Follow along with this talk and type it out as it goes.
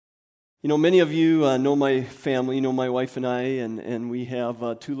You know, many of you know my family, know my wife and I, and we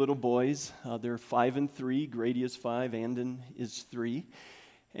have two little boys. They're 5 and 3. Grady is 5, Andon is 3.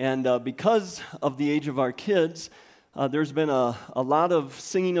 And because of the age of our kids, there's been a lot of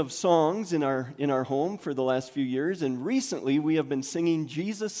singing of songs in our home for the last few years. And recently, we have been singing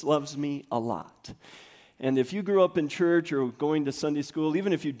 "Jesus Loves Me" a lot. And if you grew up in church or going to Sunday school,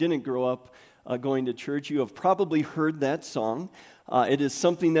 even if you didn't grow up going to church, you have probably heard that song. It is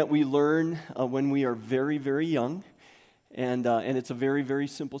something that we learn when we are very, very young, and it's a very, very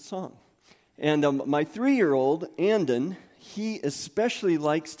simple song. And my 3-year-old, Andon, he especially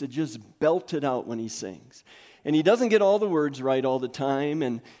likes to just belt it out when he sings. And he doesn't get all the words right all the time,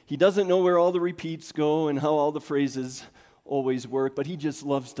 and he doesn't know where all the repeats go and how all the phrases always work, but he just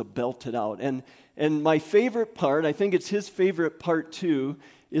loves to belt it out. And my favorite part, I think it's his favorite part too,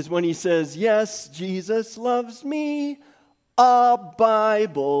 is when he says, "Yes, Jesus loves me. A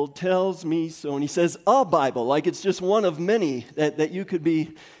Bible tells me so." And he says "a Bible," like it's just one of many that you could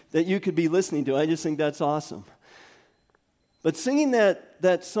be listening to. I just think that's awesome. But singing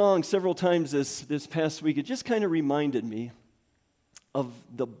that song several times this past week, it just kind of reminded me of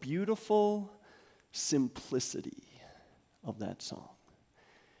the beautiful simplicity of that song.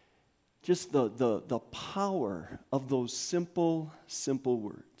 Just the power of those simple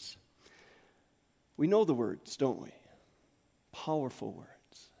words. We know the words, don't we? Powerful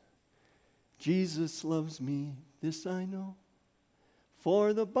words. Jesus loves me, this I know,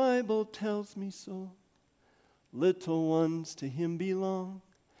 for the Bible tells me so. Little ones to him belong.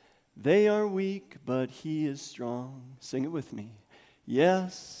 They are weak, but he is strong. Sing it with me.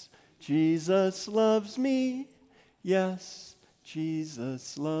 Yes, Jesus loves me. Yes,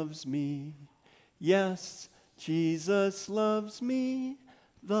 Jesus loves me. Yes, Jesus loves me.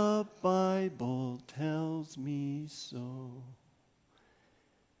 The Bible tells me so.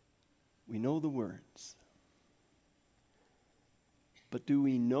 We know the words, but do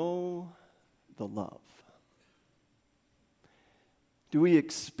we know the love? Do we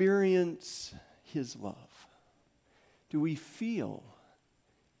experience his love? Do we feel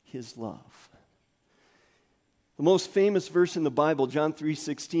his love? The most famous verse in the Bible, John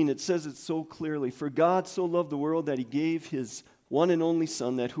 3:16, it says it so clearly. "For God so loved the world that he gave his one and only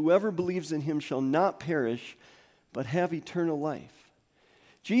Son, that whoever believes in him shall not perish, but have eternal life."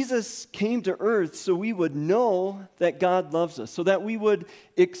 Jesus came to earth so we would know that God loves us, so that we would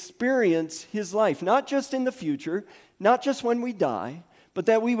experience his life, not just in the future, not just when we die, but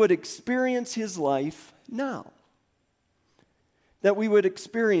that we would experience his life now. That we would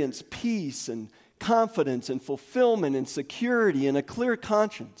experience peace and confidence and fulfillment and security and a clear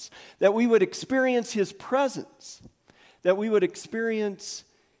conscience. That we would experience his presence. That we would experience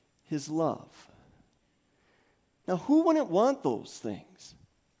his love. Now, who wouldn't want those things?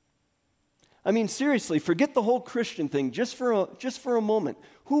 I mean, seriously, forget the whole Christian thing just for a moment.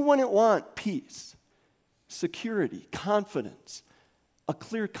 Who wouldn't want peace, security, confidence, a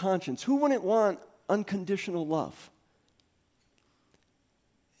clear conscience? Who wouldn't want unconditional love?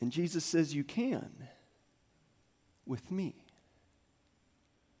 And Jesus says you can with me.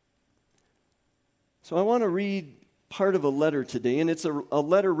 So I want to read part of a letter today, and it's a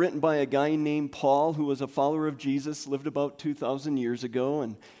letter written by a guy named Paul, who was a follower of Jesus, lived about 2,000 years ago,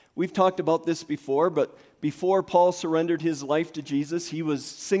 and we've talked about this before, but before Paul surrendered his life to Jesus, he was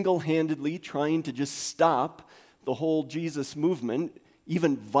single-handedly trying to just stop the whole Jesus movement,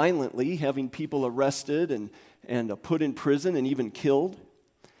 even violently, having people arrested and put in prison and even killed.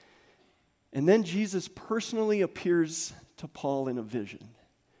 And then Jesus personally appears to Paul in a vision,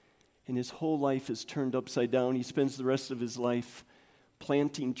 and his whole life is turned upside down. He spends the rest of his life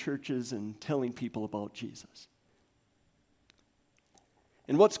planting churches and telling people about Jesus.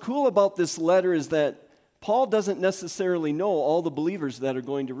 And what's cool about this letter is that Paul doesn't necessarily know all the believers that are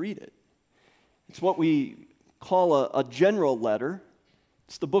going to read it. It's what we call a general letter.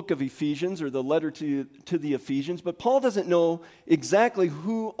 It's the book of Ephesians, or the letter to the Ephesians. But Paul doesn't know exactly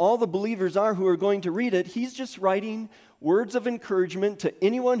who all the believers are who are going to read it. He's just writing words of encouragement to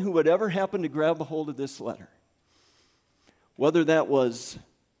anyone who would ever happen to grab a hold of this letter. Whether that was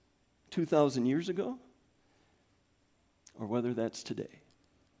 2,000 years ago, or whether that's today.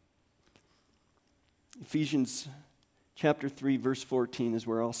 Ephesians chapter 3, verse 14 is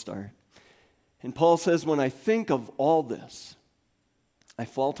where I'll start. And Paul says, "When I think of all this, I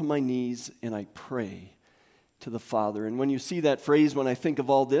fall to my knees and I pray to the Father." And when you see that phrase, "when I think of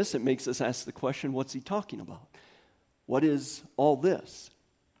all this," it makes us ask the question, what's he talking about? What is all this?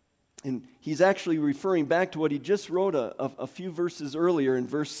 And he's actually referring back to what he just wrote a few verses earlier in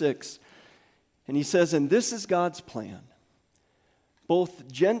verse 6. And he says, "And this is God's plan.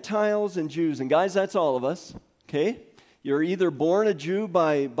 both Gentiles and Jews. And guys, that's all of us, okay? You're either born a Jew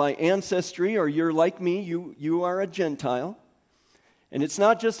by ancestry, or you're like me, you are a Gentile. And it's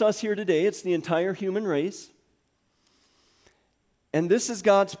not just us here today, it's the entire human race. And this is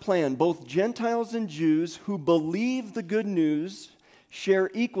God's plan. Both Gentiles and Jews who believe the good news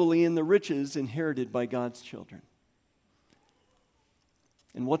share equally in the riches inherited by God's children.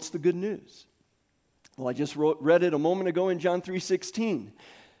 And what's the good news? Well, I just read it a moment ago in John 3:16,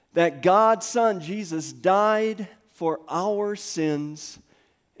 that God's Son, Jesus, died for our sins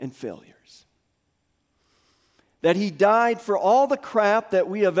and failures. That he died for all the crap that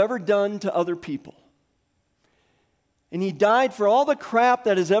we have ever done to other people. And he died for all the crap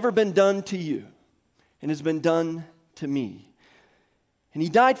that has ever been done to you and has been done to me. And he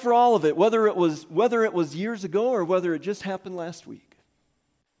died for all of it, whether it was years ago or whether it just happened last week.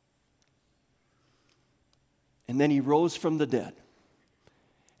 And then he rose from the dead.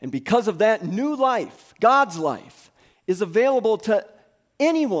 And because of that, new life, God's life, is available to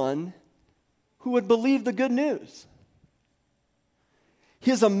anyone who would believe the good news.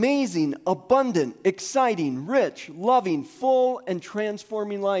 His amazing, abundant, exciting, rich, loving, full, and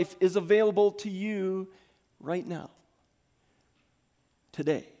transforming life is available to you right now,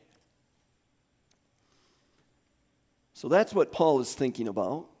 today. So that's what Paul is thinking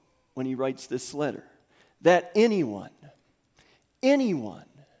about when he writes this letter. That anyone, it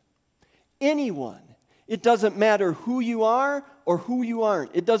doesn't matter who you are or who you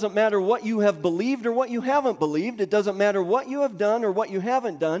aren't. It doesn't matter what you have believed or what you haven't believed. It doesn't matter what you have done or what you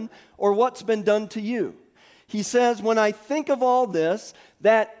haven't done or what's been done to you. He says, when I think of all this,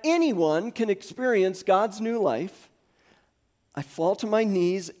 that anyone can experience God's new life, I fall to my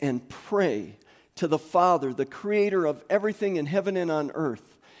knees and pray to the Father, the creator of everything in heaven and on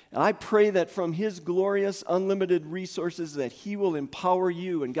earth. And I pray that from his glorious, unlimited resources that he will empower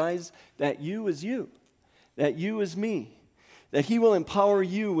you. And guys, that you is you. That you is me. That he will empower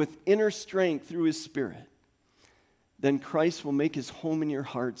you with inner strength through his Spirit. Then Christ will make his home in your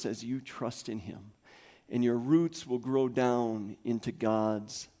hearts as you trust in him. And your roots will grow down into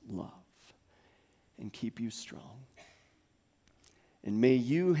God's love and keep you strong. And may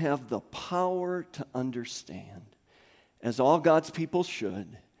you have the power to understand, as all God's people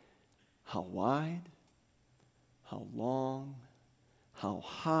should, how wide, how long, how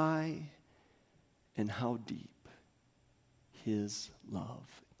high, and how deep his love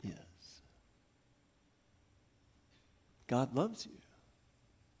is. God loves you.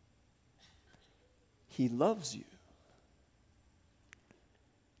 He loves you.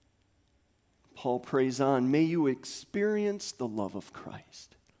 Paul prays on, may you experience the love of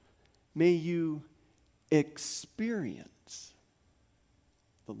Christ. May you experience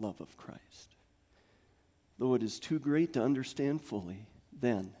the love of Christ. Though it is too great to understand fully,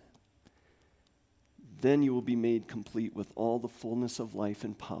 then you will be made complete with all the fullness of life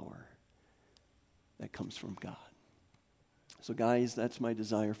and power that comes from God. So guys, that's my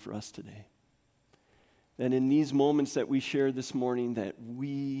desire for us today. That in these moments that we share this morning, that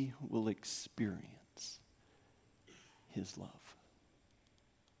we will experience his love.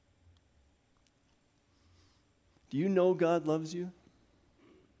 Do you know God loves you?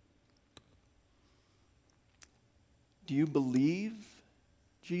 Do you believe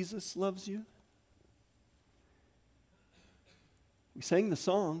Jesus loves you? We sang the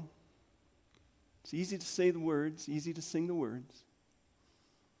song. It's easy to say the words, easy to sing the words.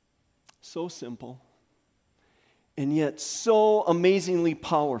 So simple, and yet so amazingly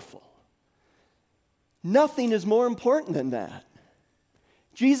powerful. Nothing is more important than that.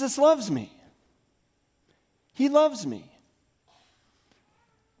 Jesus loves me. He loves me.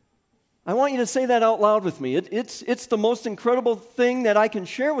 I want you to say that out loud with me. It's the most incredible thing that I can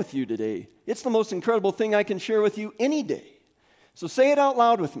share with you today. It's the most incredible thing I can share with you any day. So say it out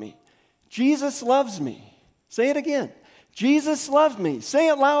loud with me. Jesus loves me. Say it again. Jesus loves me. Say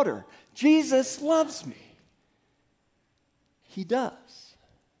it louder. Jesus loves me. He does.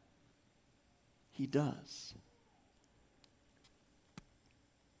 He does.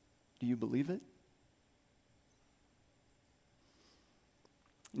 Do you believe it?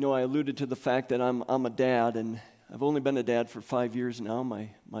 You know, I alluded to the fact that I'm a dad, and I've only been a dad for 5 years now. My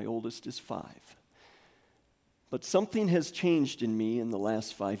oldest is 5. But something has changed in me in the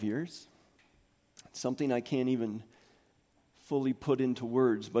last 5 years. Something I can't even fully put into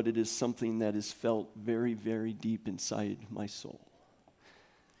words, but it is something that is felt very, very deep inside my soul.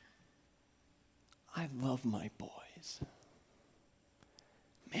 I love my boys.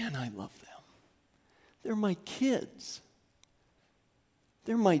 Man, I love them. They're my kids.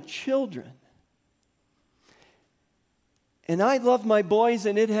 They're my children. And I love my boys,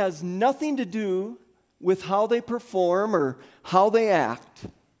 and it has nothing to do with how they perform or how they act.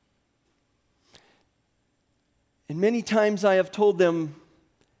 And many times I have told them,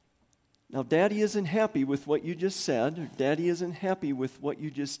 now, Daddy isn't happy with what you just said, or Daddy isn't happy with what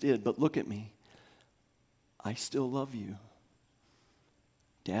you just did, but look at me. I still love you.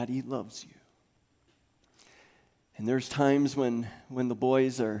 Daddy loves you. And there's times when the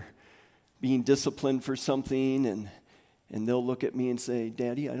boys are being disciplined for something, and they'll look at me and say,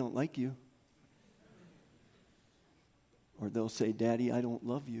 Daddy, I don't like you. Or they'll say, Daddy, I don't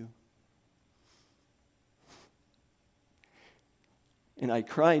love you. And I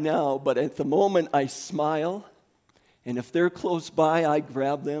cry now, but at the moment I smile. And if they're close by, I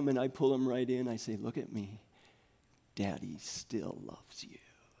grab them and I pull them right in. I say, look at me. Daddy still loves you.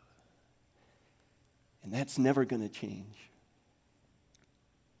 And that's never going to change.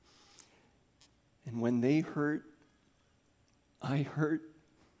 And when they hurt, I hurt.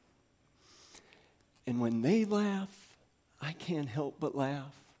 And when they laugh, I can't help but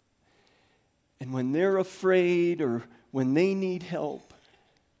laugh. And when they're afraid or when they need help,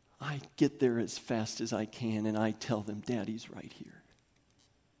 I get there as fast as I can and I tell them, Daddy's right here.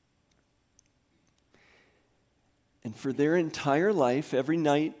 And for their entire life, every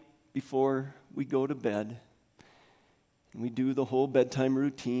night before we go to bed, and we do the whole bedtime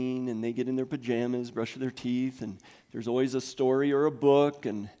routine, and they get in their pajamas, brush their teeth, and there's always a story or a book,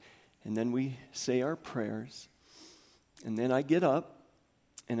 and then we say our prayers. And then I get up,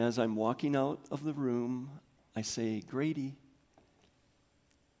 and as I'm walking out of the room, I say, Grady,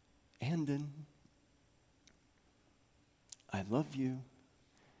 Andon, I love you.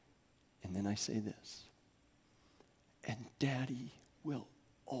 And then I say this, and Daddy will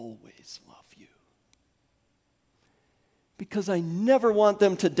always love you. Because I never want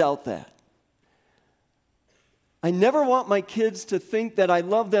them to doubt that. I never want my kids to think that I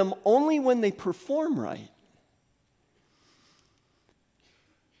love them only when they perform right.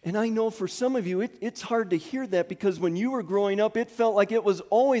 And I know for some of you, it's hard to hear that because when you were growing up, it felt like it was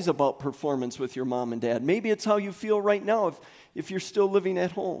always about performance with your mom and dad. Maybe it's how you feel right now if you're still living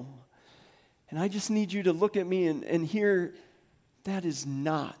at home. And I just need you to look at me and hear that is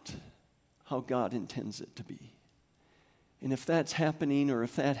not how God intends it to be. And if that's happening or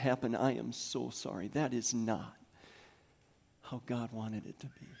if that happened, I am so sorry. That is not how God wanted it to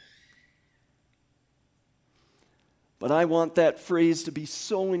be. But I want that phrase to be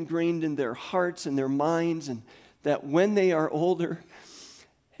so ingrained in their hearts and their minds, and that when they are older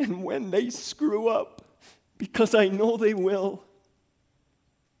and when they screw up, because I know they will,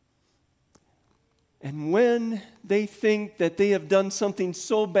 and when they think that they have done something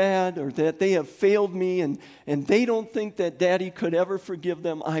so bad or that they have failed me and they don't think that Daddy could ever forgive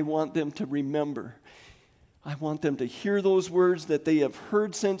them, I want them to remember. I want them to hear those words that they have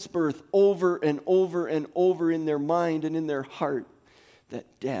heard since birth over and over and over in their mind and in their heart, that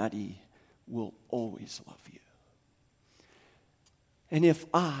Daddy will always love you. And if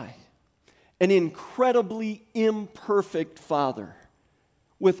I, an incredibly imperfect father,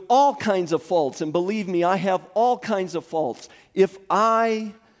 with all kinds of faults, and believe me, I have all kinds of faults, if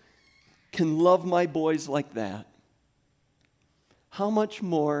I can love my boys like that, how much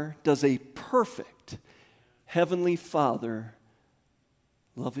more does a perfect Heavenly Father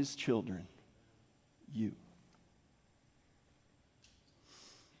love His children, you?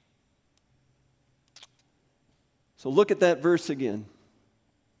 So look at that verse again.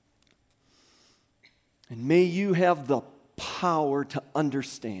 And may you have the power to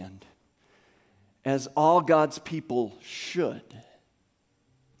understand, as all God's people should.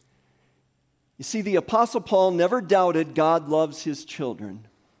 You see, the Apostle Paul never doubted God loves his children.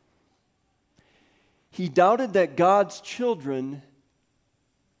 He doubted that God's children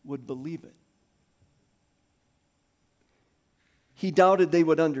would believe it. He doubted they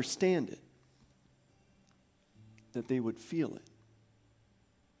would understand it, that they would feel it,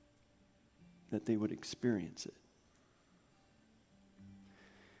 that they would experience it.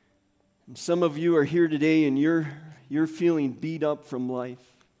 And some of you are here today and you're feeling beat up from life.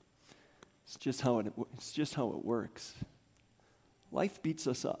 It's just how it works. Life beats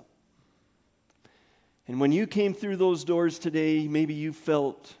us up. And when you came through those doors today, maybe you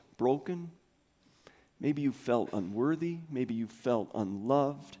felt broken. Maybe you felt unworthy. Maybe you felt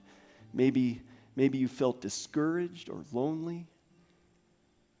unloved. Maybe you felt discouraged or lonely.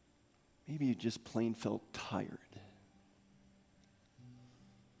 Maybe you just plain felt tired.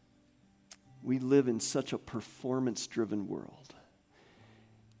 We live in such a performance-driven world.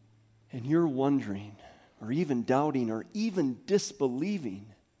 And you're wondering, or even doubting, or even disbelieving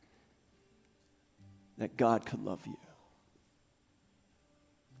that God could love you.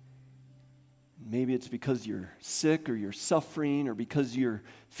 Maybe it's because you're sick or you're suffering or because you're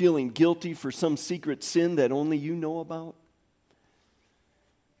feeling guilty for some secret sin that only you know about.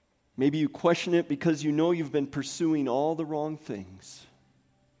 Maybe you question it because you know you've been pursuing all the wrong things.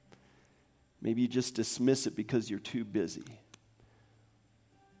 Maybe you just dismiss it because you're too busy,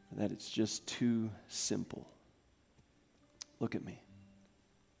 that it's just too simple. Look at me.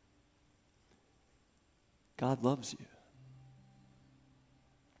 God loves you.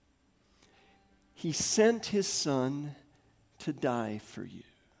 He sent his son to die for you.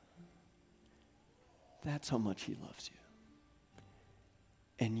 That's how much he loves you.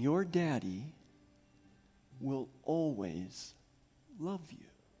 And your daddy will always love you.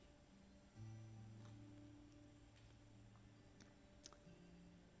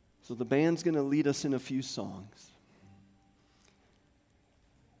 So the band's going to lead us in a few songs.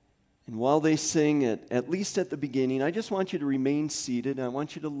 And while they sing, at least at the beginning, I just want you to remain seated, and I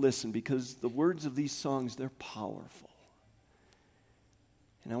want you to listen, because the words of these songs, they're powerful.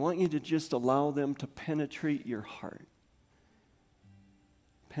 And I want you to just allow them to penetrate your heart,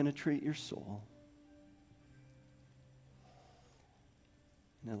 penetrate your soul,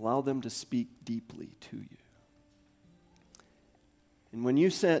 and allow them to speak deeply to you. And when you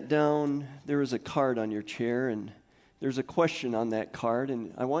sat down, there was a card on your chair, and there's a question on that card,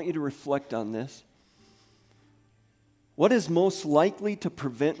 and I want you to reflect on this. What is most likely to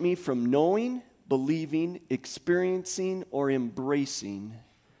prevent me from knowing, believing, experiencing, or embracing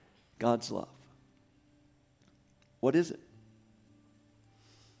God's love? What is it?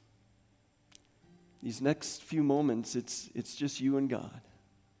 These next few moments, it's just you and God.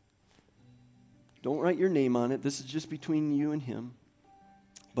 Don't write your name on it. This is just between you and him.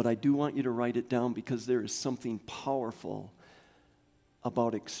 But I do want you to write it down, because there is something powerful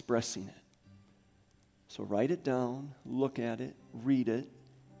about expressing it. So write it down, look at it, read it,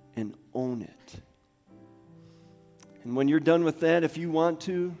 and own it. And when you're done with that, if you want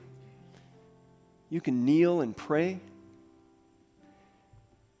to, you can kneel and pray.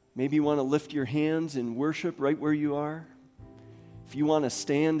 Maybe you want to lift your hands in worship right where you are. If you want to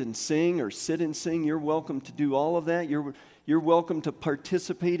stand and sing or sit and sing, you're welcome to do all of that. You're welcome to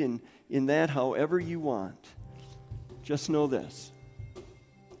participate in that however you want. Just know this.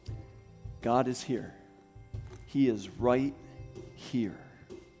 God is here. He is right here.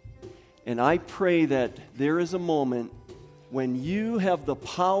 And I pray that there is a moment when you have the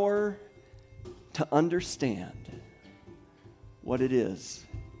power to understand what it is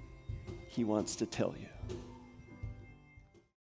he wants to tell you.